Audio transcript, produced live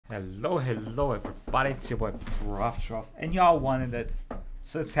Hello everybody, it's your boy Proftrof, and y'all wanted it,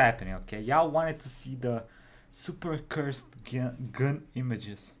 so it's happening, okay? Y'all wanted to see the super cursed gun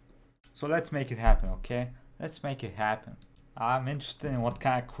images, so let's make it happen, okay? Let's make it happen. I'm interested in what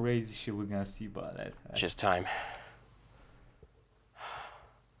kind of crazy shit we're gonna see, but just time.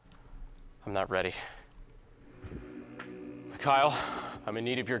 I'm not ready. Kyle, I'm in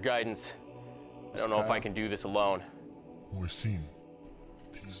need of your guidance. I don't know if I can do this alone.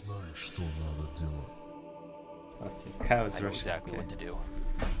 Ты знаешь, что надо делать. Okay, Kyle was I know Russian. exactly Okay. what to do.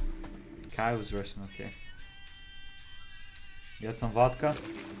 Kyle was Russian, okay. You got some vodka?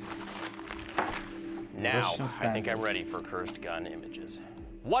 Now, I think I'm ready for cursed gun images.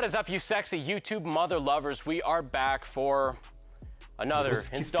 What is up, you sexy YouTube mother lovers? We are back for another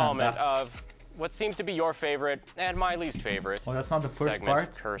installment of what seems to be your favorite and my least favorite. Oh, that's not the first segment,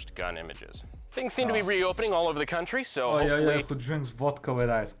 part? Cursed gun images. Things seem to be reopening all over the country, so hopefully... yeah, who drinks vodka with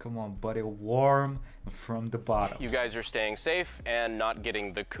ice? Come on, buddy, warm from the bottom. You guys are staying safe and not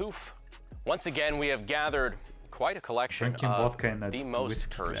getting the coof. Once again, we have gathered quite a collection of the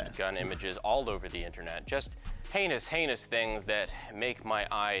most cursed gun images all over the internet. Just heinous, heinous things that make my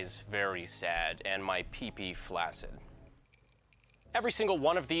eyes very sad and my pee-pee flaccid. Every single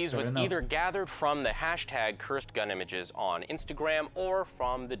one of these was either gathered from the hashtag cursed gun images on Instagram or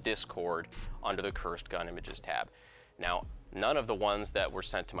from the Discord under the cursed gun images tab. Now, none of the ones that were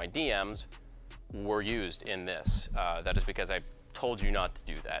sent to my DMs were used in this. That is because I told you not to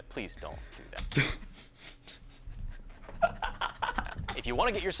do that. Please don't do that. If you want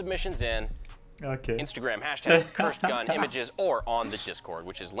to get your submissions in, okay. Instagram hashtag cursed gun images or on the Discord,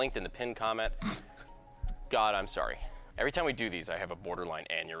 which is linked in the pinned comment. God, I'm sorry. Every time we do these, I have a borderline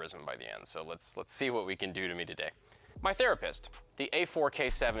aneurysm by the end, so let's see what we can do to me today. My therapist, the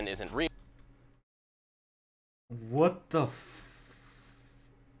A4K7 isn't real. What the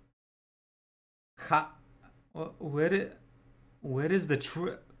where is the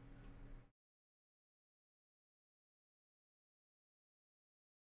true?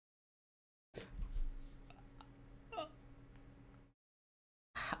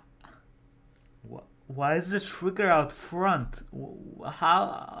 Why is the trigger out front?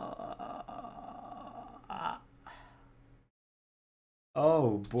 How?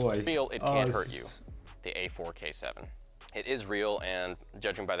 Oh boy. Real, it can't hurt you. The A4K7. It is real, and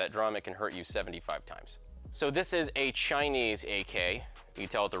judging by that drum, it can hurt you 75 times. So this is a Chinese AK. You can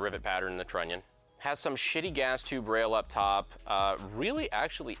tell with the rivet pattern in the trunnion. Has some shitty gas tube rail up top. Really,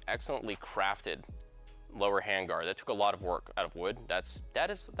 actually, excellently crafted lower handguard. That took a lot of work out of wood. That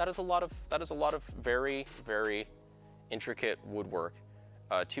is a lot of very, very intricate woodwork.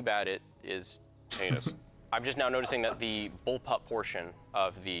 Too bad it is heinous. I'm just now noticing that the bullpup portion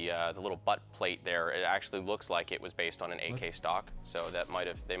of the little butt plate there, it actually looks like it was based on an AK stock. So that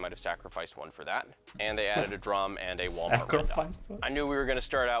they might have sacrificed one for that. And they added a drum and a Walmart red dot. I knew we were going to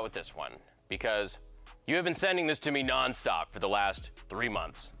start out with this one because you have been sending this to me nonstop for the last 3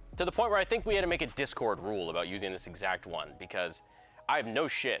 months. To the point where I think we had to make a Discord rule about using this exact one because I have no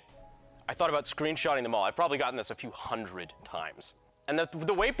shit. I thought about screenshotting them all. I've probably gotten this a few hundred times. And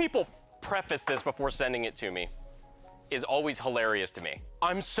the way people preface this before sending it to me is always hilarious to me.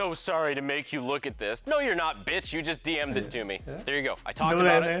 I'm so sorry to make you look at this. No, you're not, bitch. You just DM'd it to me. There you go. I talked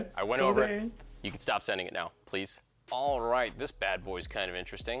about it. I went over it. You can stop sending it now, please. All right, this bad boy's kind of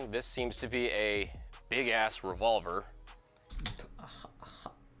interesting. This seems to be a big-ass revolver.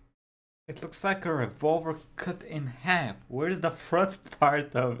 It looks like a revolver cut in half. Where's the front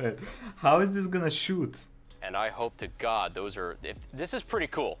part of it? How is this gonna shoot? And I hope to God those are. This is pretty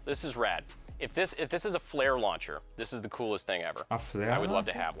cool. This is rad. If this is a flare launcher, this is the coolest thing ever. A flare I would love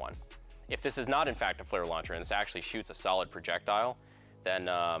to launcher? have one. If this is not in fact a flare launcher and this actually shoots a solid projectile, then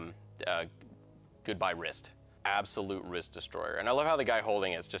goodbye wrist. Absolute wrist destroyer. And I love how the guy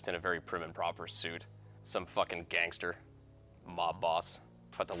holding it's just in a very prim and proper suit. Some fucking gangster, mob boss.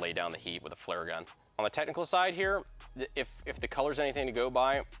 About to lay down the heat with a flare gun. On the technical side here, if the color's anything to go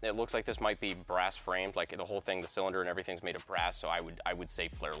by, it looks like this might be brass framed, like the whole thing, the cylinder and everything's made of brass, so I would say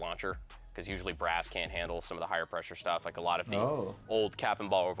flare launcher, because usually brass can't handle some of the higher pressure stuff, like a lot of the old cap and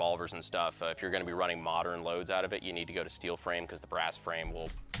ball revolvers and stuff. If you're gonna be running modern loads out of it, you need to go to steel frame, because the brass frame will...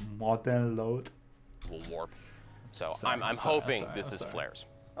 Modern load? Will warp. So I'm hoping this is flares.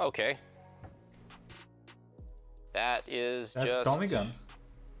 Okay. That is That's just... Tommy gun.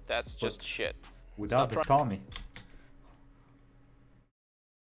 That's just shit. Without the Tommy.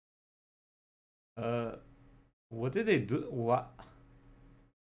 What did they do? What?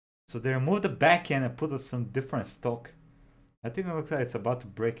 So they removed the back end and put some different stock. I think it looks like it's about to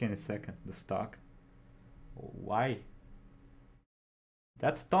break any second, the stock. Why?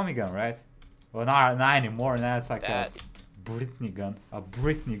 That's a Tommy gun, right? Well, not anymore. Now it's like That a Britney gun. A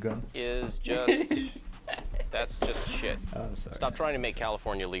Britney gun. is just... That's just shit. Oh, sorry. Stop trying to make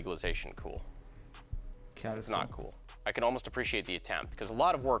California legalization cool. California. It's not cool. I can almost appreciate the attempt, because a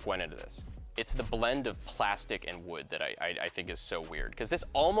lot of work went into this. It's the blend of plastic and wood that I think is so weird, because this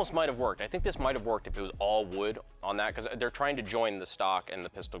almost might have worked. I think this might have worked if it was all wood on that, because they're trying to join the stock and the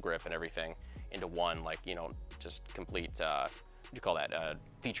pistol grip and everything into one, like, you know, just complete, what do you call that,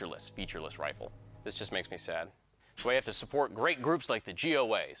 featureless rifle. This just makes me sad. So we have to support great groups like the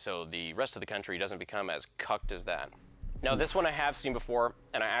GOA, so the rest of the country doesn't become as cucked as that. Now, this one I have seen before,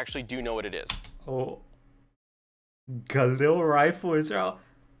 and I actually do know what it is. Oh. Galil rifle, Israel?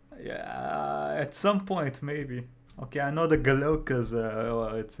 Yeah, at some point, maybe. Okay, I know the Galil because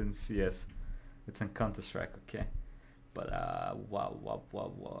well, it's in CS. It's in Counter-Strike, okay? But, wow.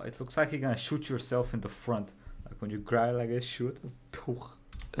 It looks like you're gonna shoot yourself in the front. Like when you grab like a shoot.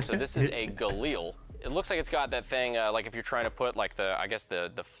 So this is a Galil. It looks like it's got that thing, like if you're trying to put like I guess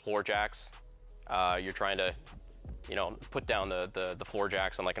the floor jacks, you're trying to, you know, put down the floor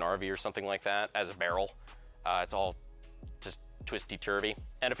jacks on like an RV or something like that as a barrel. It's all just twisty-turvy.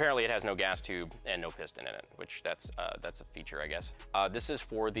 And apparently it has no gas tube and no piston in it, which that's a feature, I guess. This is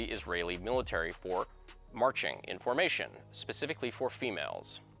for the Israeli military for marching in formation, specifically for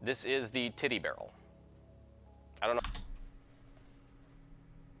females. This is the titty barrel. I don't know.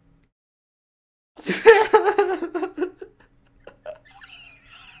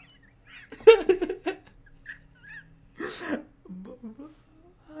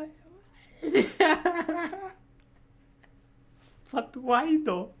 But why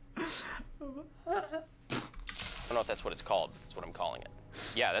though? I don't know if that's what it's called, but that's what I'm calling it.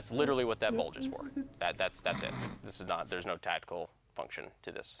 Yeah, that's literally what that bulge is for. That's it. This is not, there's no tactical function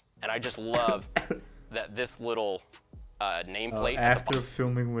to this. And I just love that this little nameplate after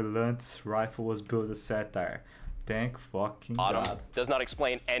filming we learned this rifle was built as satire. Thank fucking God. Does not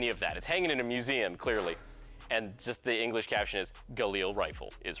explain any of that. It's hanging in a museum, clearly. And just the English caption is, Galil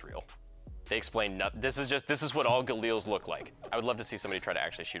rifle, Israel. They explain nothing. This is what all Galils look like. I would love to see somebody try to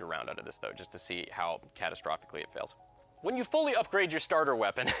actually shoot a round out of this though, just to see how catastrophically it fails. When you fully upgrade your starter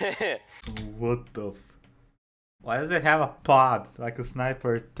weapon. What the why does it have a pod, like a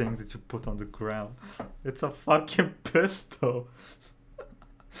sniper thing that you put on the ground? It's a fucking pistol.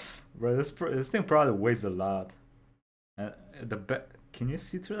 Bro, this thing probably weighs a lot. Can you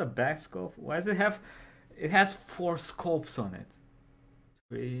see through the back scope? Why does it have... It has 4 scopes on it.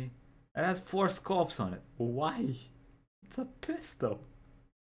 3... It has 4 scopes on it. Why? It's a pistol.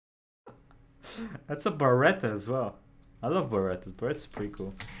 That's a Beretta as well. I love Berettas. Beretta's pretty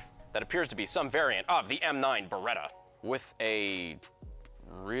cool. That appears to be some variant of the M9 Beretta with a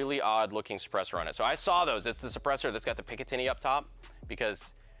really odd looking suppressor on it. So I saw those. It's the suppressor that's got the Picatinny up top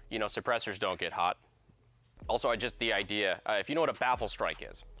because, you know, suppressors don't get hot. Also, the idea, if you know what a baffle strike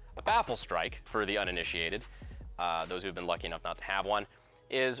is. A baffle strike, for the uninitiated, those who've been lucky enough not to have one,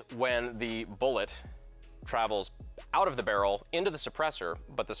 is when the bullet travels out of the barrel into the suppressor,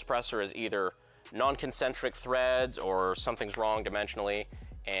 but the suppressor is either non-concentric threads or something's wrong dimensionally,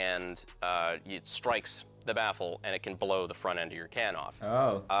 and it strikes the baffle and it can blow the front end of your can off.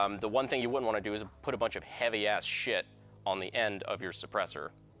 Oh. The one thing you wouldn't want to do is put a bunch of heavy ass shit on the end of your suppressor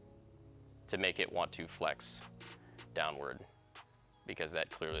to make it want to flex downward, because that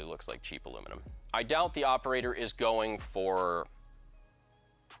clearly looks like cheap aluminum. I doubt the operator is going for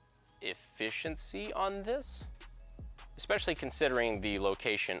efficiency on this, especially considering the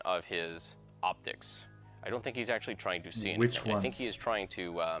location of his optics. I don't think he's actually trying to see anything. Which ones? I think he is trying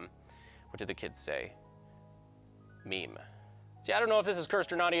to, what did the kids say? Meme. See, I don't know if this is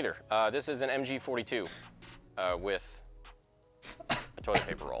cursed or not either. This is an MG42 with a toilet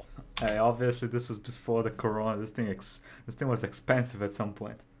paper roll. Hey, obviously this was before the corona. This thing was expensive at some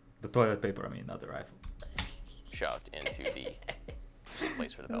point. The toilet paper, I mean, not the rifle. Shoved into the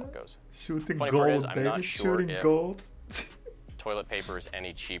place where the belt goes. Shooting Funny gold, part is, I'm baby. not sure Shooting if gold. toilet paper is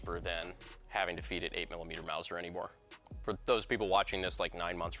any cheaper than having to feed it 8mm Mauser anymore. For those people watching this like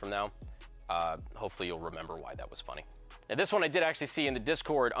 9 months from now, hopefully you'll remember why that was funny. Now this one I did actually see in the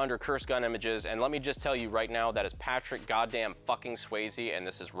Discord under cursed gun images, and let me just tell you right now, that is Patrick goddamn fucking Swayze, and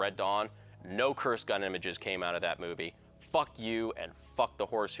this is Red Dawn. No cursed gun images came out of that movie. Fuck you, and fuck the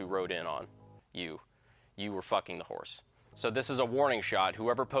horse who rode in on you. You were fucking the horse. So this is a warning shot.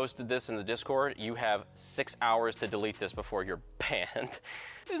 Whoever posted this in the Discord, you have 6 hours to delete this before you're banned.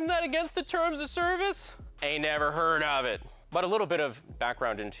 Isn't that against the terms of service? Ain't never heard of it. But a little bit of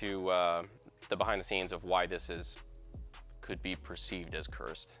background into the behind the scenes of why this could be perceived as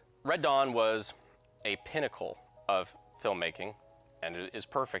cursed. Red Dawn was a pinnacle of filmmaking and it is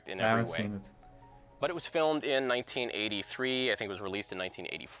perfect in I every haven't way. seen it. But it was filmed in 1983. I think it was released in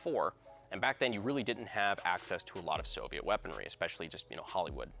 1984. And back then, you really didn't have access to a lot of Soviet weaponry, especially just,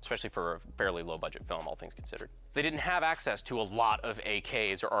 Hollywood, especially for a fairly low-budget film, all things considered. So they didn't have access to a lot of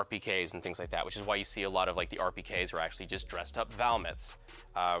AKs or RPKs and things like that, which is why you see a lot of, like, the RPKs are actually just dressed-up Valmets.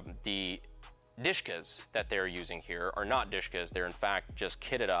 The Dishkas that they're using here are not Dishkas. They're, in fact, just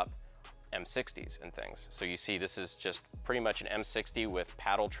kitted up M60s and things. So you see this is just pretty much an M60 with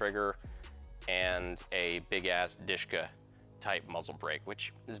paddle trigger and a big-ass Dishka type muzzle brake,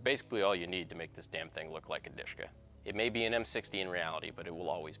 which is basically all you need to make this damn thing look like a Dishka. It may be an M60 in reality, but it will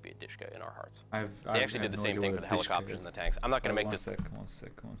always be a Dishka in our hearts. They actually did the same thing for the helicopters and the tanks. I'm not going to make this... One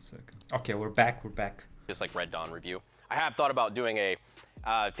second. Okay, we're back. This like Red Dawn review. I have thought about doing a...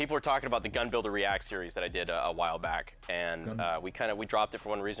 people were talking about the Gun Builder React series that I did a while back, and we dropped it for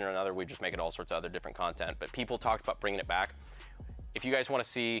one reason or another. We just making all sorts of other different content, but people talked about bringing it back. If you guys want to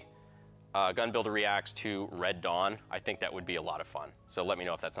see Gun Builder Reacts to Red Dawn, I think that would be a lot of fun. So let me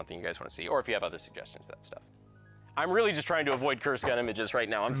know if that's something you guys want to see, or if you have other suggestions for that stuff. I'm really just trying to avoid curse gun images right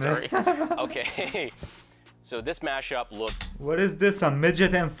now, I'm sorry. Okay, so this mashup looked... What is this, a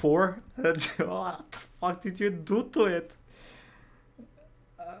midget M4? What the fuck did you do to it?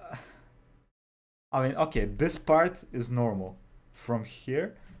 I mean, okay, this part is normal. From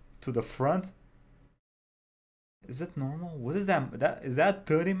here to the front. Is it normal? What is that? Is that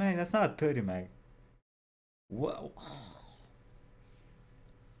 30 mag? That's not a 30 mag. What?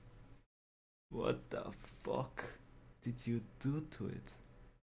 What the fuck did you do to it?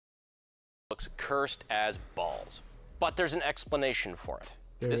 Looks cursed as balls. But there's an explanation for it.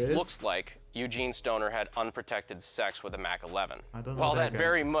 This looks like Eugene Stoner had unprotected sex with a Mac 11. I don't know. Well, that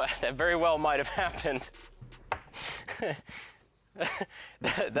very well might have happened.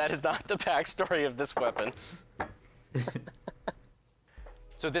 that is not the backstory of this weapon.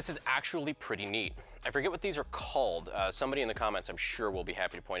 So this is actually pretty neat. I forget what these are called. Somebody in the comments, I'm sure, will be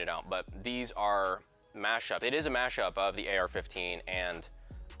happy to point it out. But these are mashup. It is a mashup of the AR-15 and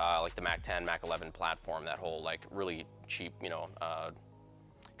like the Mac 10, Mac 11 platform. That whole like really cheap,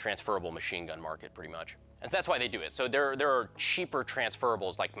 transferable machine gun market, pretty much. And so that's why they do it. So there are cheaper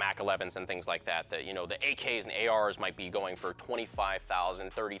transferables like Mac 11s and things like that. That the AKs and the ARs might be going for $25,000,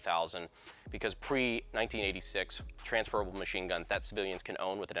 $30,000, because pre-1986 transferable machine guns that civilians can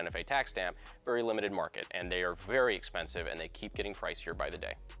own with an NFA tax stamp, very limited market, and they are very expensive and they keep getting pricier by the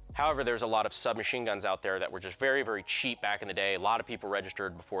day. However, there's a lot of submachine guns out there that were just very, very cheap back in the day. A lot of people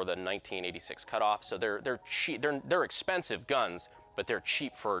registered before the 1986 cutoff, so they're cheap. They're expensive guns, but they're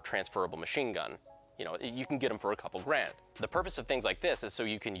cheap for a transferable machine gun. You can get them for a couple grand. The purpose of things like this is so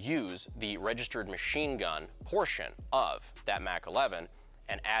you can use the registered machine gun portion of that Mac 11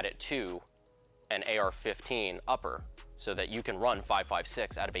 and add it to an AR-15 upper so that you can run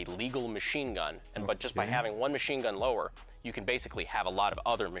 5.56 out of a legal machine gun. But just by having one machine gun lower, you can basically have a lot of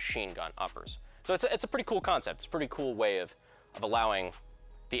other machine gun uppers. So it's a pretty cool concept. It's a pretty cool way of allowing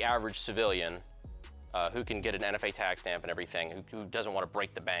the average civilian who can get an NFA tag stamp and everything, who doesn't want to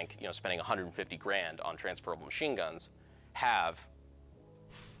break the bank, spending 150 grand on transferable machine guns, have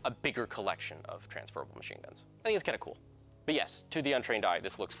a bigger collection of transferable machine guns. I think it's kind of cool. But yes, to the untrained eye,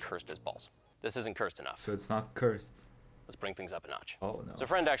 this looks cursed as balls. This isn't cursed enough. So it's not cursed. Let's bring things up a notch. Oh no. So a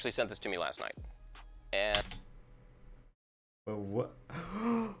friend actually sent this to me last night. And what?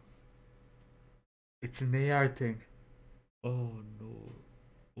 It's an AR thing. Oh no.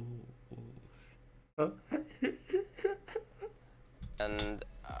 and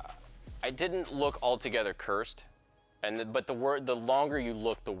I didn't look altogether cursed, but the longer you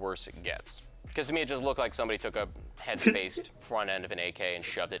look, the worse it gets. Because to me, it just looked like somebody took a head-spaced front end of an AK and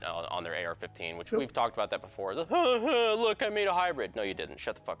shoved it on their AR-15, which we've talked about that before. It's like, look, I made a hybrid. No, you didn't.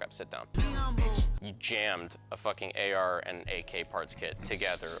 Shut the fuck up. Sit down. You jammed a fucking AR and AK parts kit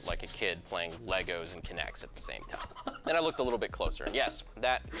together like a kid playing Legos and Kinects at the same time. Then I looked a little bit closer, and yes,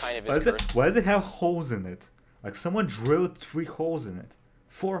 that kind of is cursed. Why does it have holes in it? Like someone drilled 3 holes in it,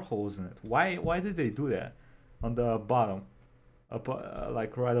 4 holes in it. Why did they do that on the bottom? Up,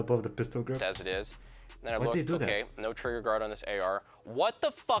 like right above the pistol grip. As it is. Then I looked, okay, no trigger guard on this AR. What the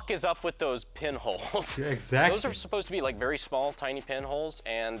fuck is up with those pinholes? Yeah, exactly. Those are supposed to be like very small, tiny pinholes,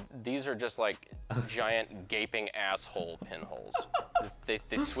 and these are just like giant gaping asshole pinholes. They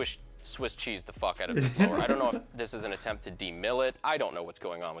Swiss cheese the fuck out of this lower. I don't know if this is an attempt to demill it. I don't know what's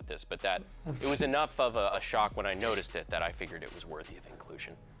going on with this, but it was enough of a shock when I noticed it that I figured it was worthy of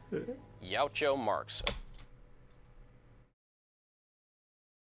inclusion. Yaucho Marks.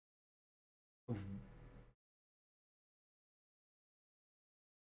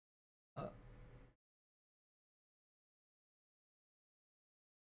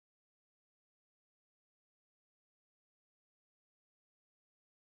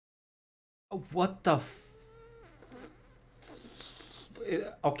 What the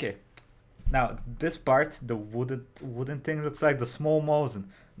okay. Now this part, the wooden thing looks like the small Mosin,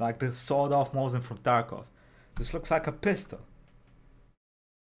 like the sawed-off Mosin from Tarkov. This looks like a pistol.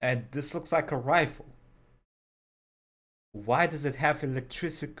 And this looks like a rifle. Why does it have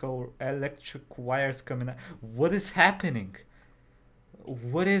electric wires coming out? What is happening?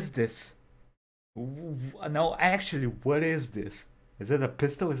 What is this? No, actually, what is this? Is it a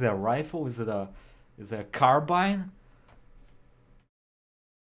pistol? Is it a rifle? Is it a carbine?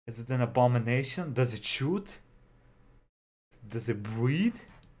 Is it an abomination? Does it shoot? Does it breathe?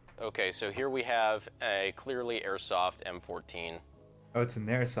 Okay, so here we have a clearly airsoft M14. Oh, it's an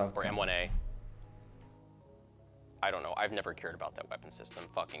airsoft. Or M1A. I don't know. I've never cared about that weapon system.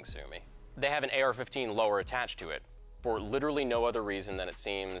 Fucking sue me. They have an AR-15 lower attached to it for literally no other reason than it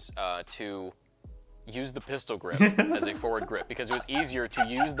seems to use the pistol grip as a forward grip, because it was easier to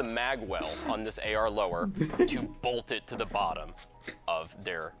use the mag well on this AR lower to bolt it to the bottom of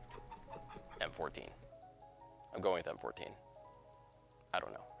their M14. I'm going with M14. I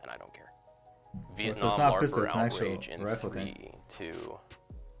don't know, and I don't care. Vietnam LARPer outrage in 3, 2.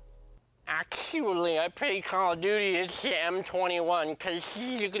 Actually, I play Call of Duty. It's the M21 because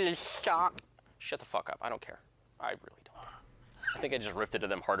you're gonna stop. Shut the fuck up. I don't care. I really don't. I think I just ripped into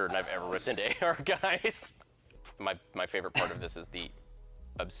them harder than I've ever ripped into AR guys. My favorite part of this is the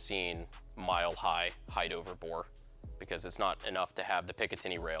obscene mile-high hide-over bore, because it's not enough to have the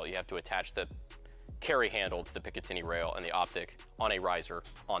Picatinny rail. You have to attach the carry handle to the Picatinny rail and the optic on a riser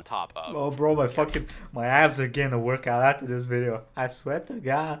on top of. Oh, bro, my abs are getting a workout after this video. I swear to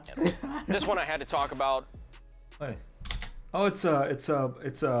God. This one I had to talk about. Wait. Oh, it's a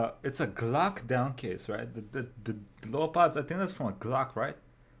Glock down case, right? The lower parts, I think that's from a Glock, right?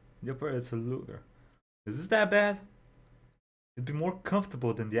 The upper, it's a Luger. Is this that bad? It'd be more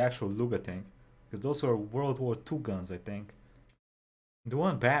comfortable than the actual Luger thing, because those were World War II guns, I think. They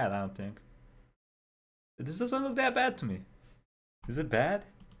weren't bad, I don't think. This doesn't look that bad to me. Is it bad?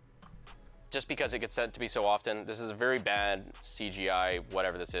 Just because it gets said to be so often, this is a very bad CGI,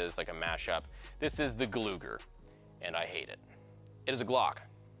 whatever this is, like a mashup. This is the Gluger, and I hate it. It is a Glock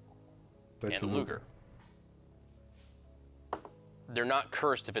and a Luger. They're not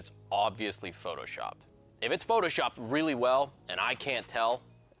cursed if it's obviously photoshopped. If it's photoshopped really well, and I can't tell,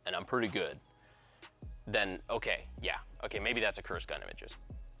 and I'm pretty good, then okay, yeah, okay, maybe that's a cursed gun images.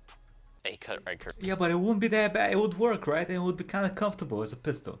 Yeah, but it wouldn't be that bad. It would work, right? And it would be kind of comfortable as a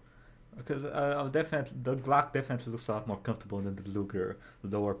pistol. Because the Glock definitely looks a lot more comfortable than the Luger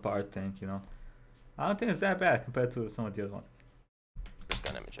lower part tank, you know. I don't think it's that bad compared to some of the other ones. Cursed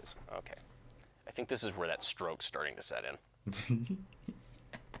gun images. Okay. I think this is where that stroke's starting to set in.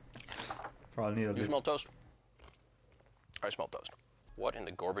 Probably need a You smell toast? I smell toast. What in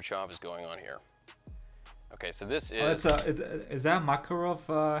the Gorbachev is going on here? Okay, so this is... Oh, is that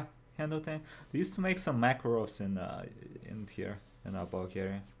Makarov handle thing? They used to make some Makarovs in here, in our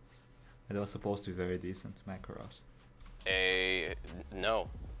Bulgaria. And they were supposed to be very decent Makarovs. No.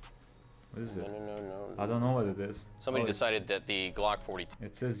 What is it? No. I don't know what it is. Somebody decided that the Glock 42...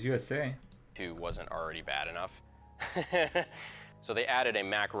 It says USA. ...wasn't already bad enough. So they added a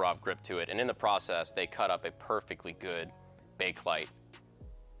Makarov grip to it, and in the process, they cut up a perfectly good Bakelite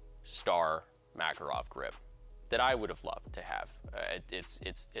Star Makarov grip that I would have loved to have.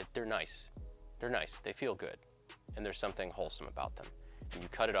 They're nice. They're nice. They feel good, and there's something wholesome about them. And you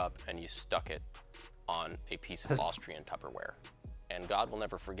cut it up and you stuck it on a piece of Austrian Tupperware, and God will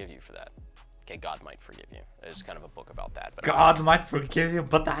never forgive you for that. Okay, God might forgive you. There's kind of a book about that. But God might forgive you,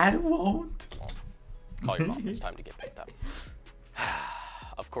 but I won't. Well, call your mom. It's time to get picked up.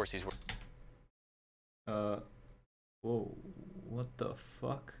 Of course he's... Whoa, what the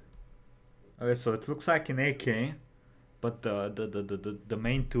fuck? Okay, so it looks like an AK, but the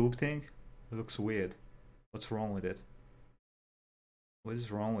main tube thing looks weird. What's wrong with it? What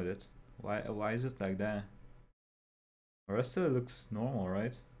is wrong with it? Why is it like that? The rest of it looks normal,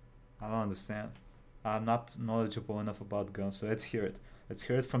 right? I don't understand. I'm not knowledgeable enough about guns, so let's hear it. Let's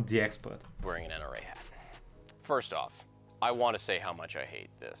hear it from the expert. Wearing an NRA hat. First off, I want to say how much I hate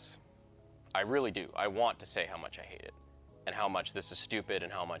this. I really do. I want to say how much I hate it, and how much this is stupid,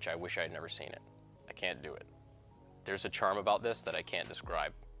 and how much I wish I had never seen it. I can't do it. There's a charm about this that I can't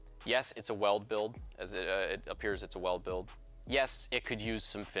describe. Yes, it's a weld build, as it appears it's a weld build. Yes, it could use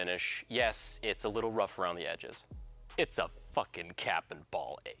some finish. Yes, it's a little rough around the edges. It's a fucking cap and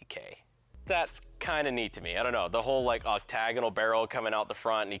ball AK. That's kind of neat to me. I don't know, the whole like octagonal barrel coming out the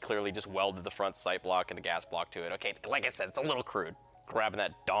front, and he clearly just welded the front sight block and the gas block to it. Okay, like I said, it's a little crude. Grabbing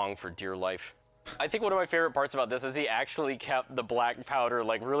that dong for dear life. I think one of my favorite parts about this is he actually kept the black powder,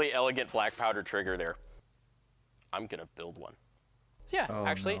 like really elegant black powder trigger there. I'm gonna build one. So yeah,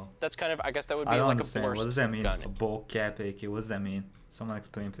 actually, that's kind of, I guess that would be like a blur. What does that mean? Gun. A bow cap AK. What does that mean? Someone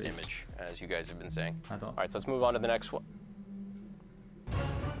explain, please. Image, as you guys have been saying. I don't. All right, so let's move on to the next one.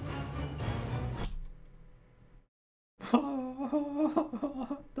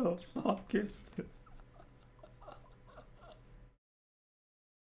 What the fuck is this?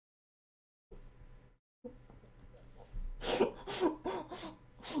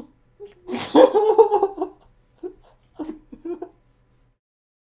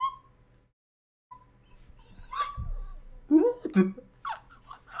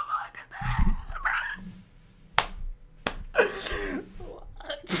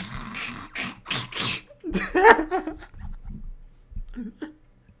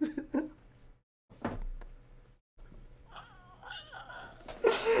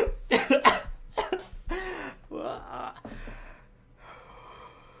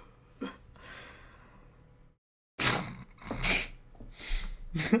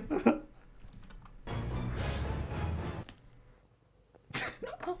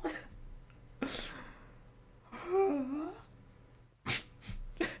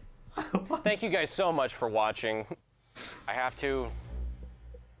 Thank you guys so much for watching. I have to.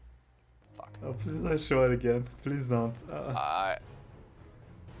 Fuck. Oh, please don't show it again. Please don't.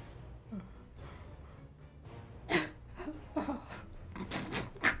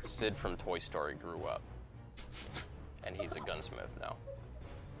 Sid from Toy Story grew up, and he's a gunsmith now.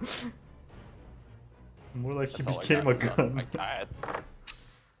 More like he That's became a gun.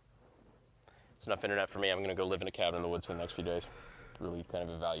 It's enough internet for me. I'm gonna go live in a cabin in the woods for the next few days. Really kind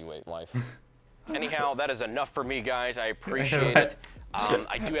of evaluate life. Anyhow, that is enough for me, guys. I appreciate it.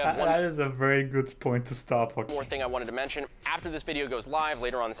 I do have one. That is a very good point to stop. Okay. More thing I wanted to mention. After this video goes live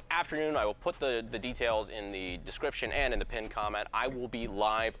later on this afternoon, I will put the details in the description and in the pinned comment. I will be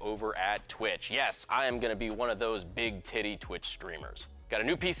live over at Twitch. Yes, I am going to be one of those big titty Twitch streamers. Got a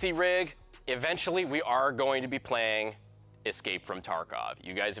new PC rig. Eventually, we are going to be playing Escape from Tarkov.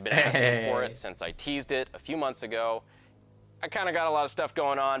 You guys have been asking for it since I teased it a few months ago. I kind of got a lot of stuff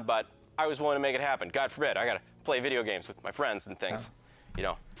going on, but I was willing to make it happen. God forbid, I got to play video games with my friends and things. You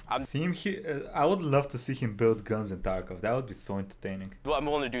know, I would love to see him build guns in Tarkov. That would be so entertaining. Well, I'm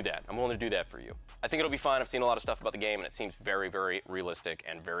willing to do that. I'm willing to do that for you. I think it'll be fun. I've seen a lot of stuff about the game, and it seems very, very realistic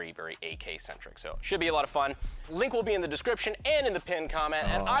and very, very AK-centric. So, should be a lot of fun. Link will be in the description and in the pinned comment.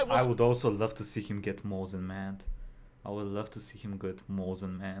 And I would also love to see him get Mosin manned. I would love to see him get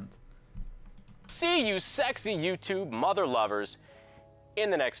Mosin manned. See you sexy YouTube mother lovers in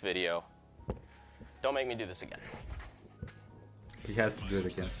the next video. Don't make me do this again. He has to do it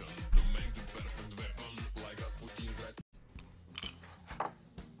again.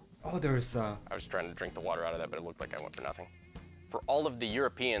 Oh, there's I was trying to drink the water out of that, but it looked like I went for nothing. For all of the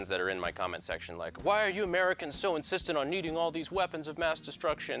Europeans that are in my comment section, like, why are you Americans so insistent on needing all these weapons of mass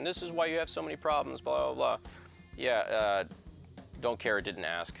destruction? This is why you have so many problems, blah, blah, blah. Yeah, don't care, didn't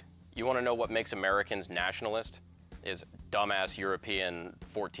ask. You want to know what makes Americans nationalist? Is dumbass European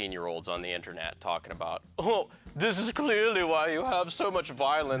 14-year-olds on the internet talking about, oh, this is clearly why you have so much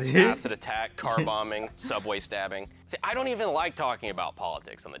violence, acid attack, car bombing, subway stabbing. See, I don't even like talking about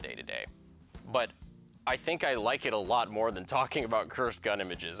politics on the day-to-day, but I think I like it a lot more than talking about cursed gun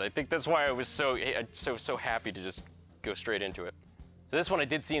images. I think that's why I was so happy to just go straight into it. So this one I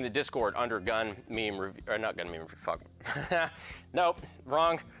did see in the Discord under gun meme review, or not gun meme review, fuck. Nope,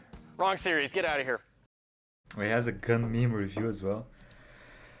 wrong series, get out of here. He has a gun meme review as well.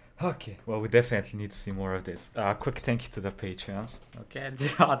 Okay, well, we definitely need to see more of this. Quick thank you to the Patreons. Okay,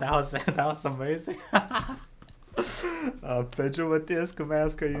 oh, that was amazing. Pedro Matias,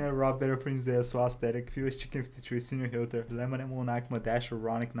 Kumas, Karina, Rob Better, Princess, Swastatic, Fuse, Chicken 53, Senior Hilter, Lemon, Monakma, Dasher,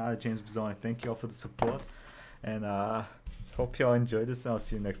 Ronic, Nada, James Bizoni. Thank you all for the support. And hope you all enjoyed this, and I'll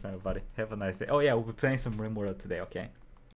see you next time, everybody. Have a nice day. Oh yeah, we'll be playing some Rimworld today, okay?